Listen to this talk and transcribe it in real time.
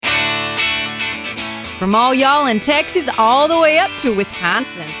From all y'all in Texas all the way up to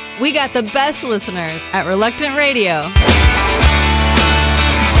Wisconsin, we got the best listeners at Reluctant Radio.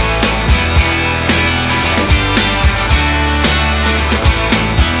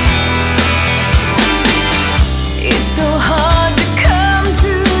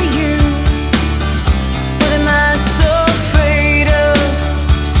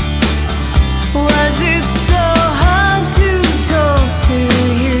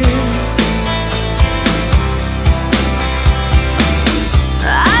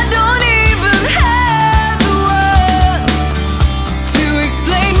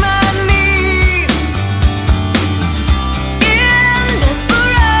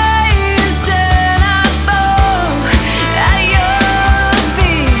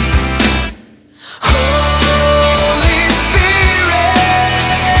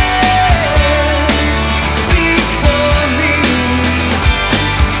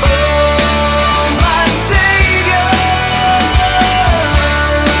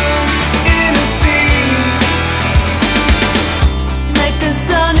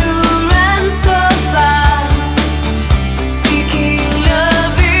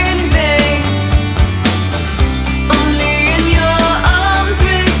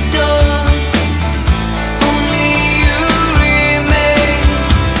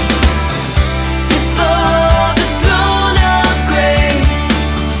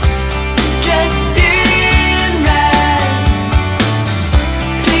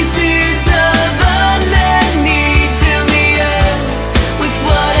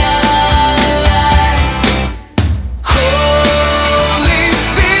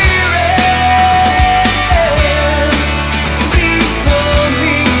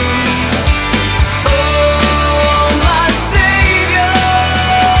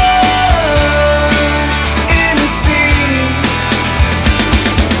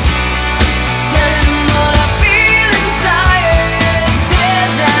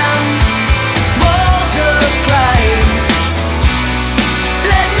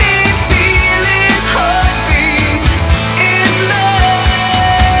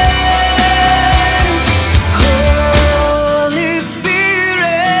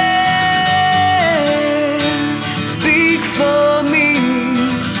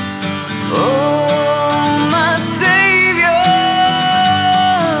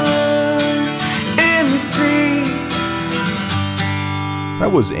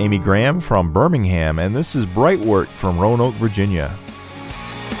 That was Amy Graham from Birmingham, and this is Bright Work from Roanoke, Virginia.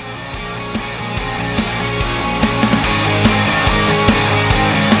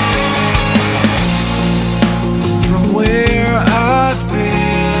 From where I've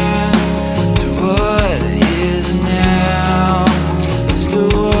been to what is now, the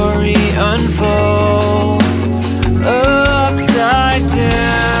story unfolds upside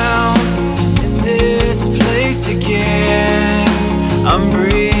down in this place again. I'm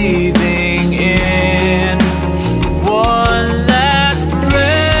breathing in one last breath.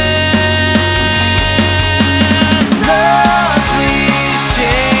 Lord, please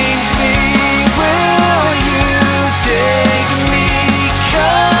change me. Will you take me?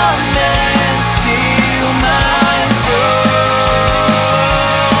 Come and steal my soul.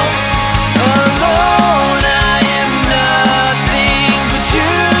 Alone I am nothing, but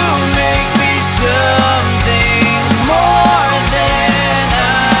you make me something more than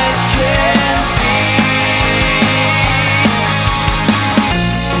eyes can see.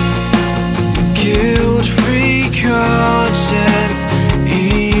 Guilt-free conscience,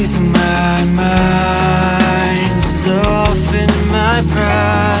 ease my mind, soften my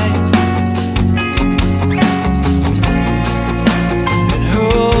pride, and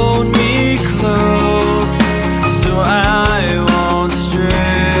hold me close so I won't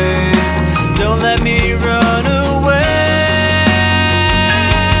stray. Don't let me run away.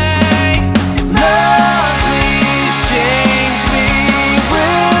 Lord, please change me.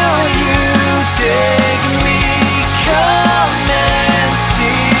 Will you take me? Come and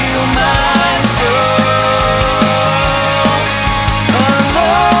steal my soul.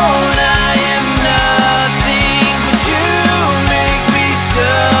 Alone I am nothing, but you make me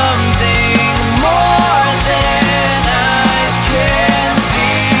something more than eyes can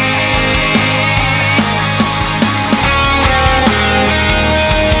see.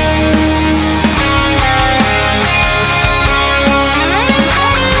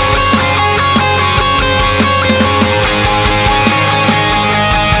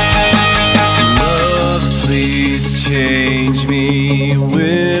 Love, please change me.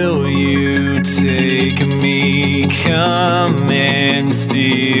 Will you take me? Come and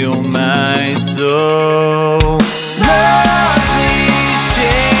steal my soul. Love, please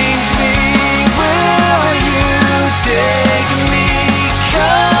change me. Will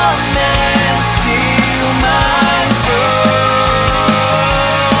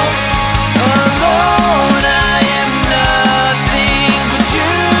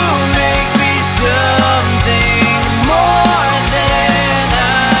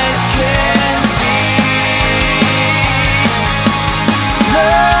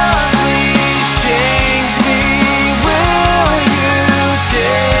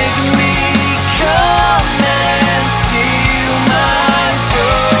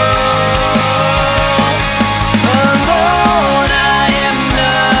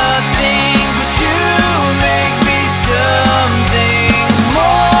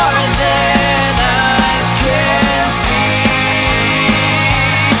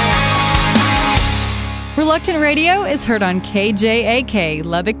Reluctant Radio is heard on KJAK,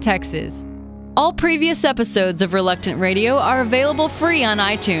 Lubbock, Texas. All previous episodes of Reluctant Radio are available free on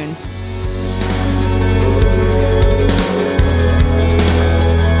iTunes.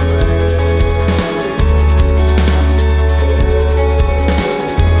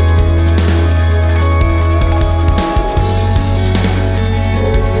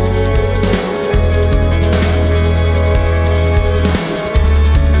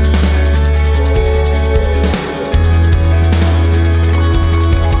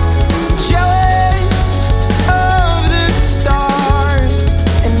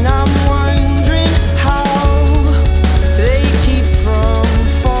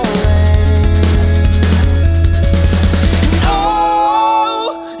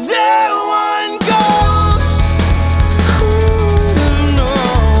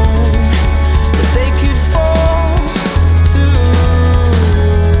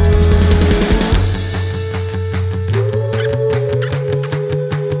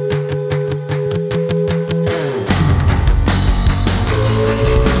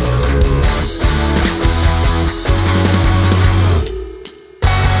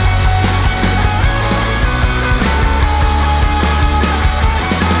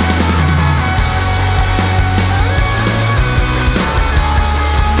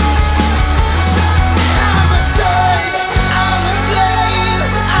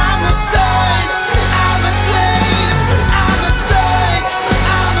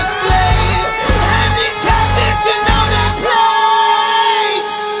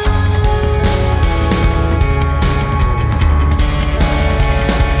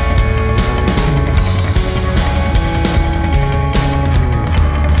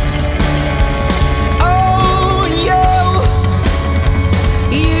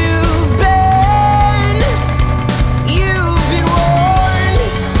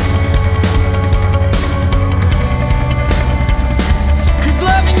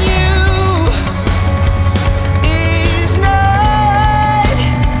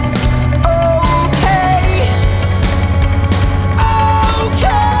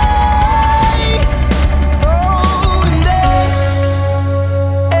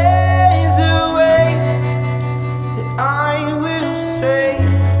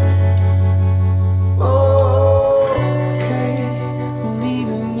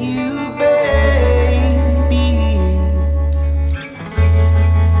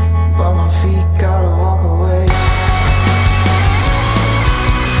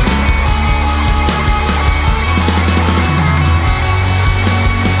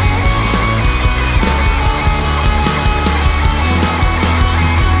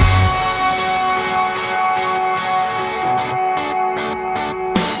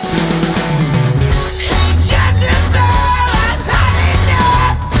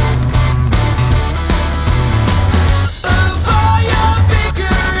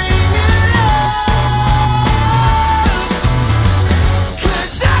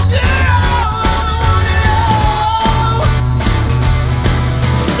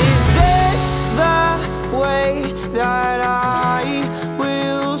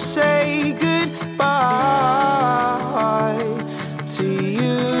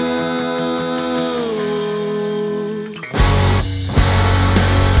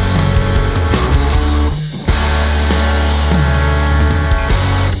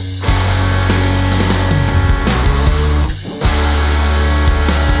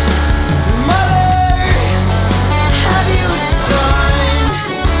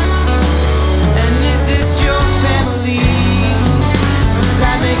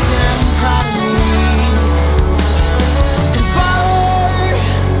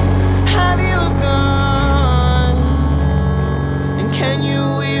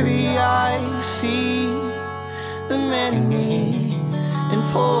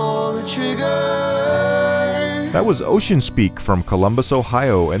 That was Ocean Speak from Columbus,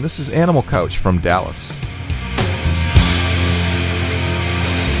 Ohio, and this is Animal Couch from Dallas.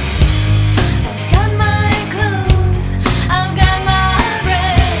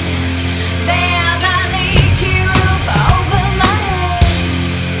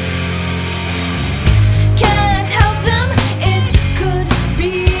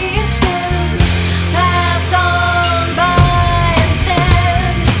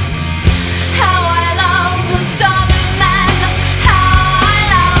 How I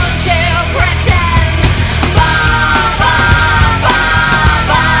love to pretend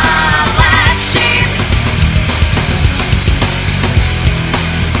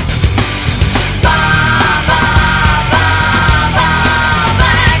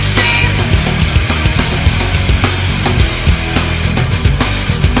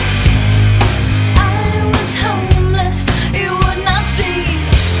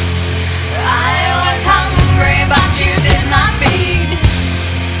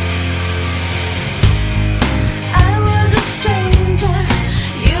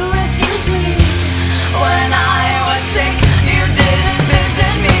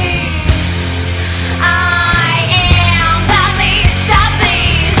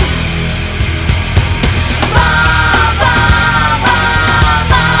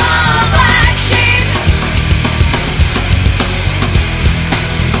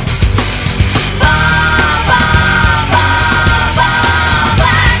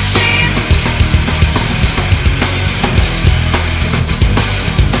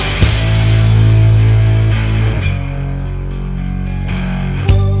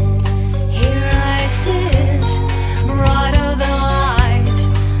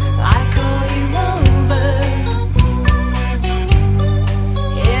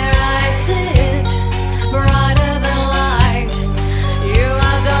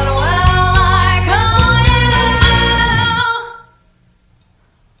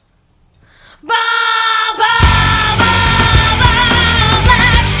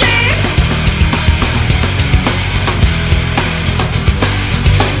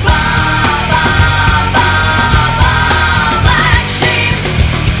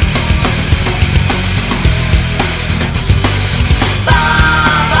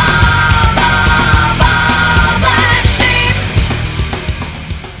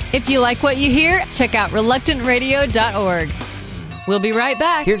If you like what you hear, check out reluctantradio.org. We'll be right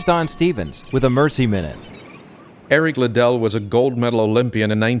back. Here's Don Stevens with a Mercy Minute. Eric Liddell was a gold medal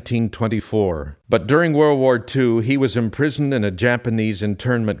Olympian in 1924, but during World War II, he was imprisoned in a Japanese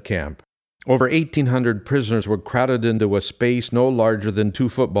internment camp. Over 1,800 prisoners were crowded into a space no larger than 2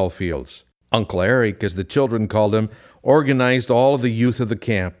 football fields. Uncle Eric, as the children called him, organized all of the youth of the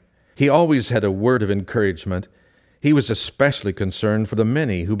camp. He always had a word of encouragement. He was especially concerned for the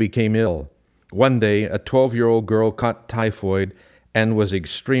many who became ill. One day, a 12-year-old girl caught typhoid and was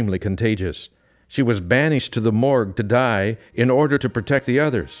extremely contagious. She was banished to the morgue to die in order to protect the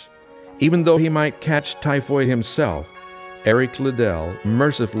others. Even though he might catch typhoid himself, Eric Liddell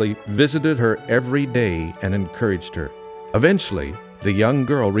mercifully visited her every day and encouraged her. Eventually, the young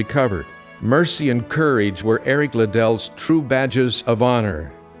girl recovered. Mercy and courage were Eric Liddell's true badges of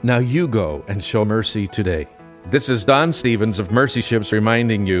honor. Now you go and show mercy today. This is Don Stevens of Mercy Ships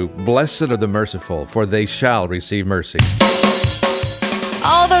reminding you, blessed are the merciful, for they shall receive mercy.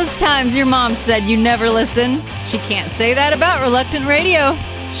 All those times your mom said you never listen, she can't say that about Reluctant Radio.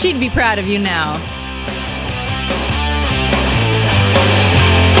 She'd be proud of you now.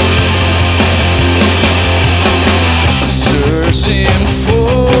 Searching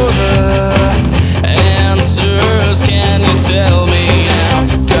for the answers, can you tell me now?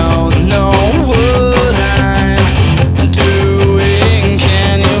 Don't know what I'm doing,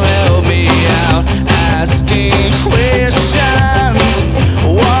 can you help me out? Asking questions,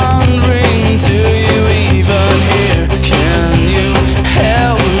 wondering, do you even hear? Can you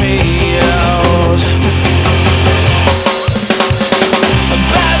help me out?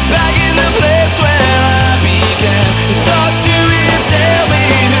 Back in the place where I began. Talk to me and tell me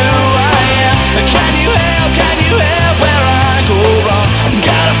who I am. Can you help where I go wrong?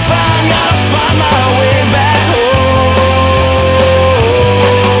 Gotta find my way back home.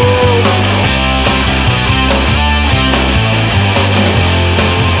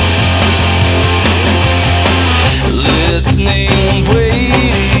 Listening,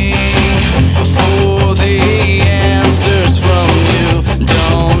 waiting for the answers from you.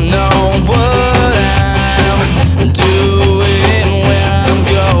 Don't know what I'm doing, where I'm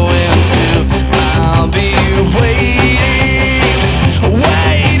going to. I'll be waiting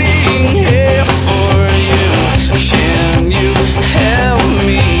here for you. Can you help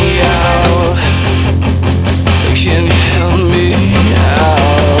me out? Can you help me out?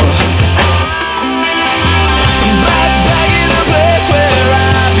 Back in the place where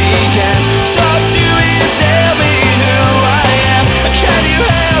I began. Talk to me and tell me who I am. Can you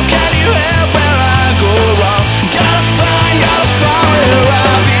help where I go wrong? Gotta find where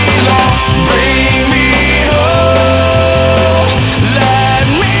I belong. Bring me home, let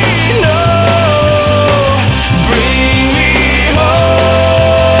me know. Bring me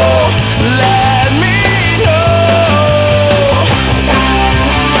home, let me know.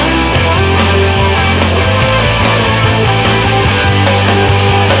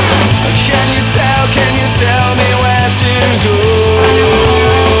 Can you tell me where to go?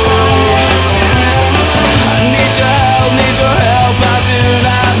 I need your help, I do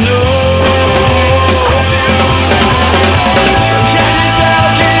not know. Can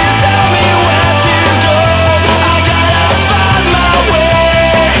you tell me where to go? I gotta find my way.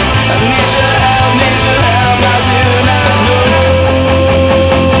 I need your help, I do not know.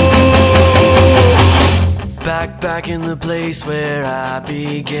 Back in the place where I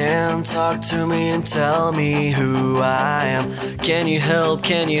began. Talk to me and tell me who I am. Can you help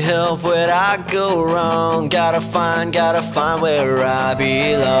where I go wrong? Gotta find where I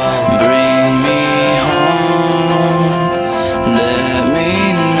belong. Bring me home, let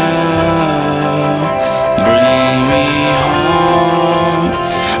me know. Bring me home,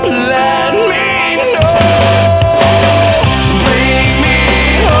 let me know. Bring me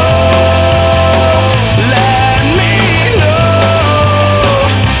home, let me know.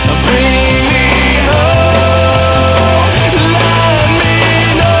 Bring me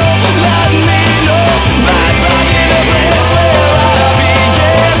home, let me know. Back in the place where I began.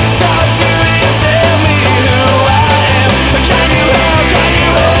 Talk to me and tell me who I am. Can you help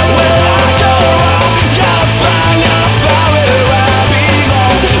where I go wrong? Gotta find where I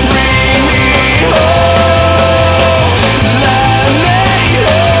belong. Bring me home, let me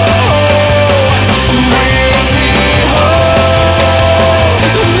know. Bring me home,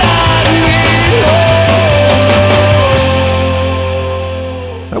 let me know.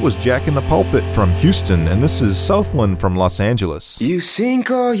 That was Jack in the Pulpit from Houston, and this is Southland from Los Angeles. You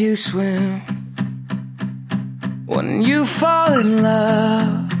sink or you swim when you fall in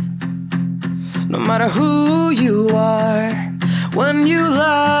love. No matter who you are, When you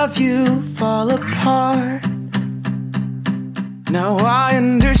love, you fall apart. Now I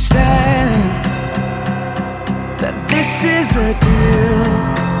understand that this is the deal.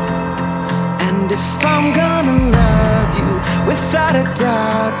 And if I'm gonna love you, without a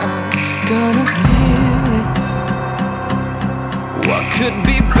doubt I'm gonna feel it. What could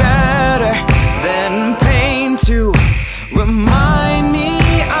be better than pain to remind me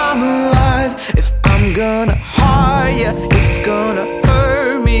I'm alive? If I'm gonna hurt you, it's gonna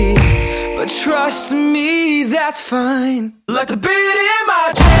hurt me, but trust me, that's fine. Like the beat in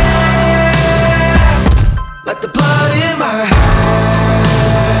my chest, like the blood in my head.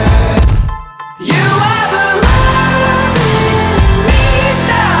 You are the love in me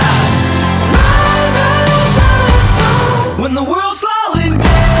now, my soul. When the world's falling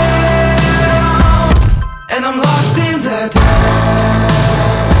down and I'm lost in the dark,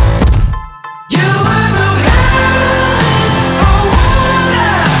 you are no hell or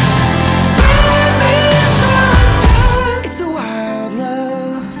water to save me from death. It's a wild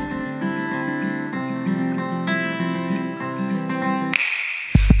love.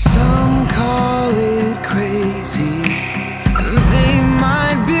 Some call it crazy, and they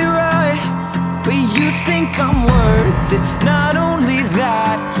might be right, but you think I'm worth it. Not only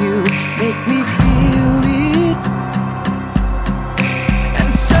that, you make me feel it. And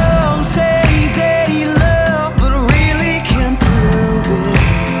some say they love, but really can't prove it.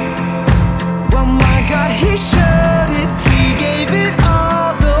 Well, my God, He showed it. He gave it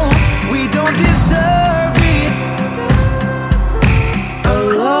all, though we don't deserve it. A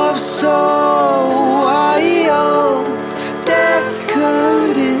love so wild, death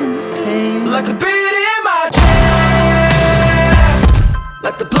couldn't tame. Like the beat in my chest,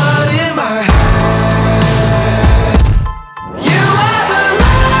 like the blood in my head. You are the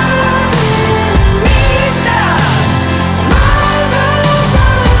love in me now, my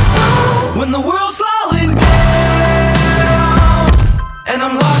soul. When the world's falling down and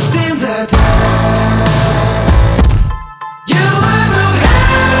I'm lost in the dark, you are no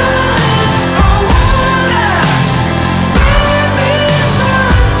hell or water to save me from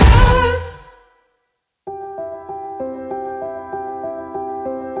death.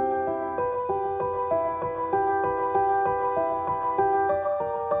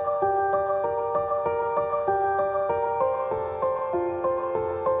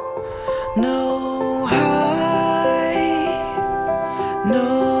 No height,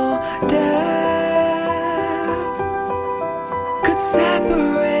 no depth could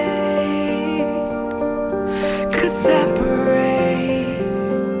separate,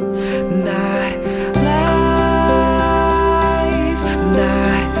 not life,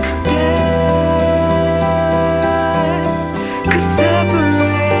 not death, could separate,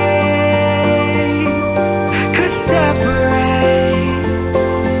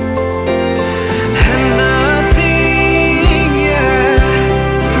 and nothing,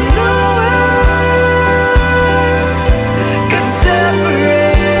 nowhere could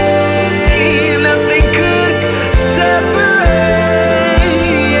separate, nothing could separate,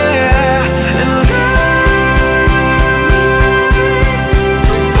 and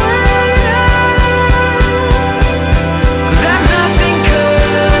that nothing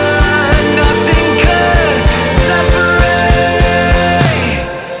could separate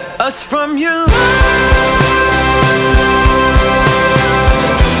us from your love.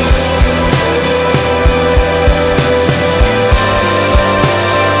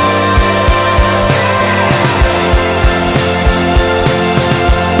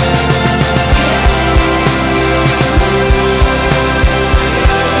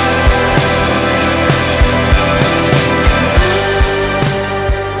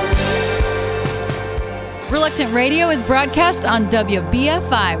 Reluctant Radio is broadcast on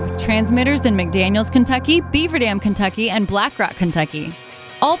WBFI with transmitters in McDaniels, Kentucky, Beaver Dam, Kentucky, and Black Rock, Kentucky.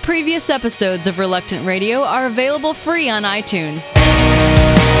 All previous episodes of Reluctant Radio are available free on iTunes.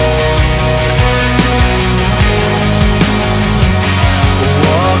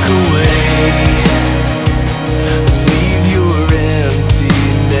 Walk away, leave your empty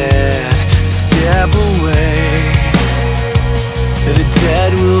net, step away. The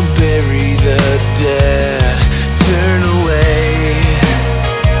dead will bury the dead. Turn away,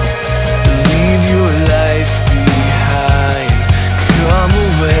 leave your life behind. Come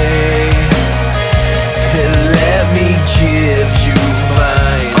away and let me give you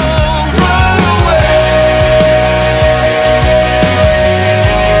mine. Oh, run away.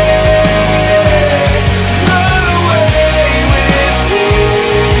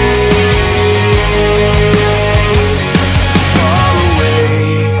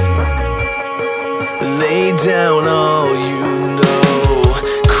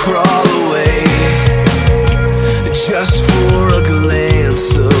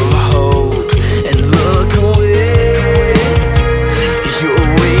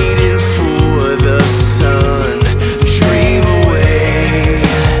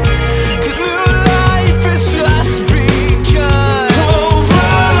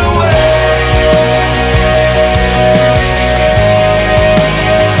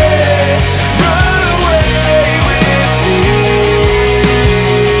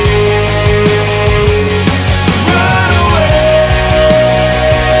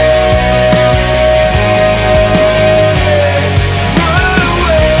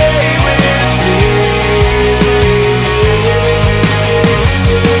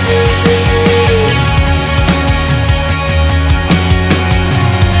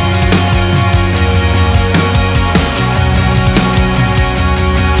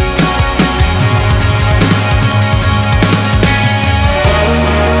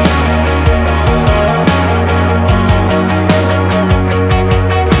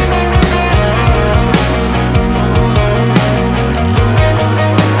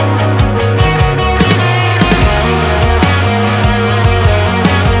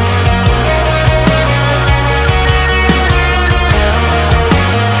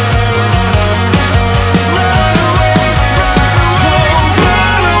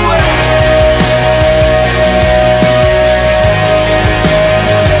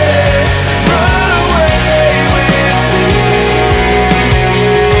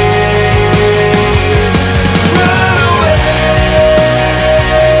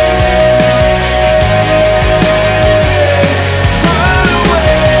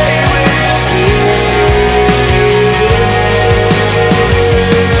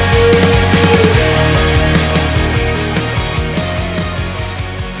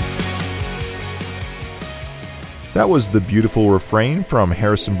 That was the beautiful refrain from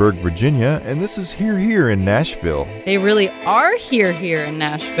Harrisonburg, Virginia, and this is Here in Nashville. They really are here in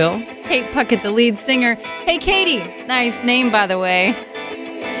Nashville. Kate Puckett, the lead singer. Hey, Katie. Nice name, by the way.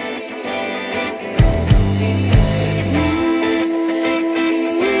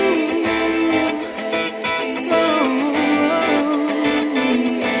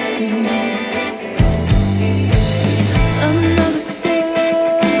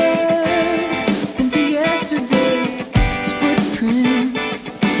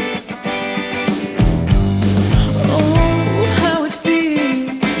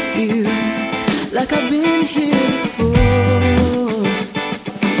 Like I've been here before.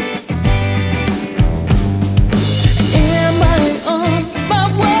 Am I on my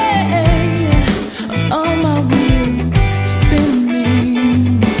way? Are my wheels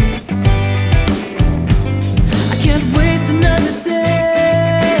spinning? I can't waste another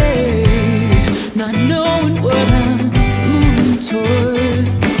day not knowing what I'm moving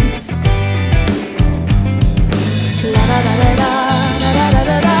towards. La da da da da da da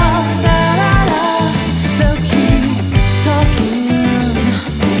da da.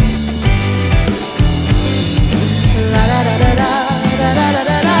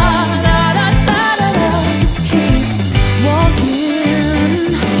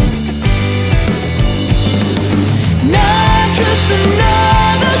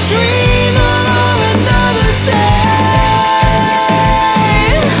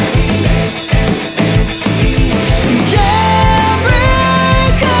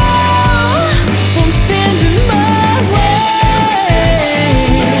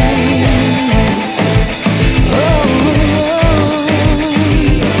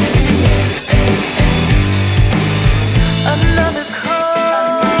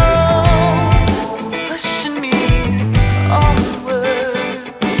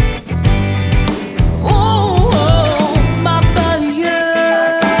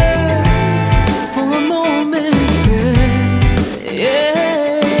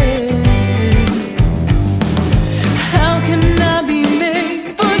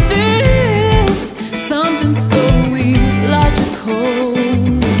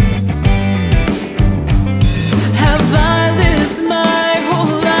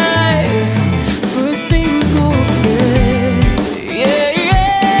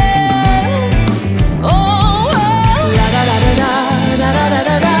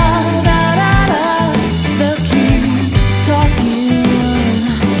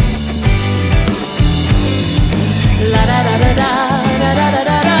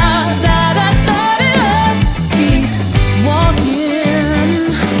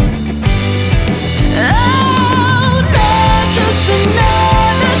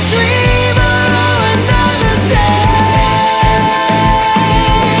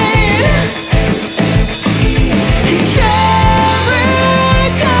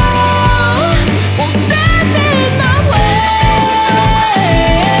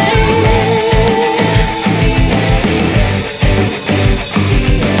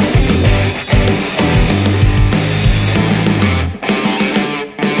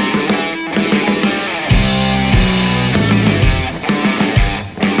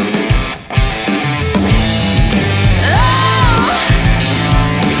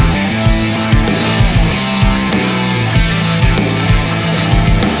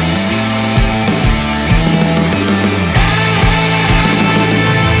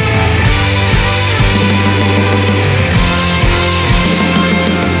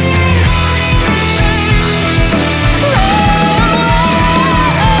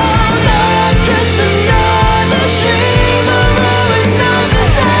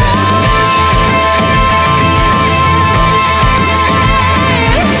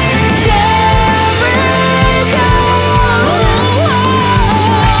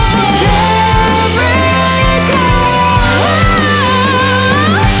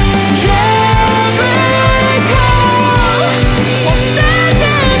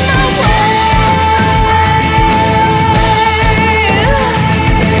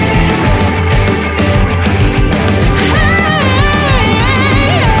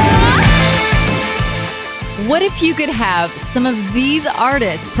 What if you could have some of these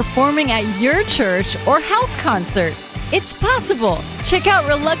artists performing at your church or house concert? It's possible. Check out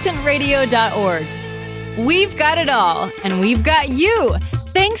reluctantradio.org. We've got it all, and we've got you.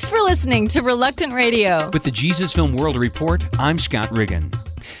 Thanks for listening to Reluctant Radio. With the Jesus Film World Report, I'm Scott Riggin.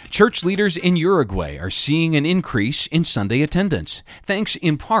 Church leaders in Uruguay are seeing an increase in Sunday attendance, thanks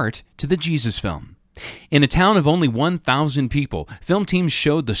in part to the Jesus Film. In a town of only 1,000 people, film teams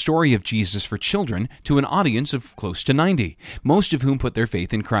showed the story of Jesus for children to an audience of close to 90, most of whom put their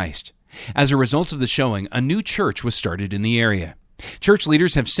faith in Christ. As a result of the showing, a new church was started in the area. Church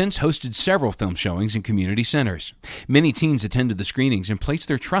leaders have since hosted several film showings in community centers. Many teens attended the screenings and placed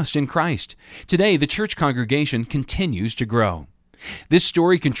their trust in Christ. Today, the church congregation continues to grow. This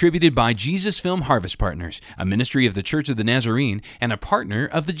story contributed by Jesus Film Harvest Partners, a ministry of the Church of the Nazarene and a partner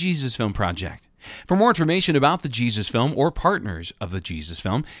of the Jesus Film Project. For more information about the Jesus Film or partners of the Jesus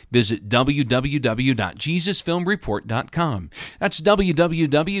Film, visit www.jesusfilmreport.com. That's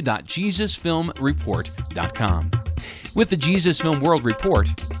www.jesusfilmreport.com. With the Jesus Film World Report,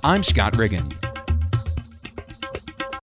 I'm Scott Riggin.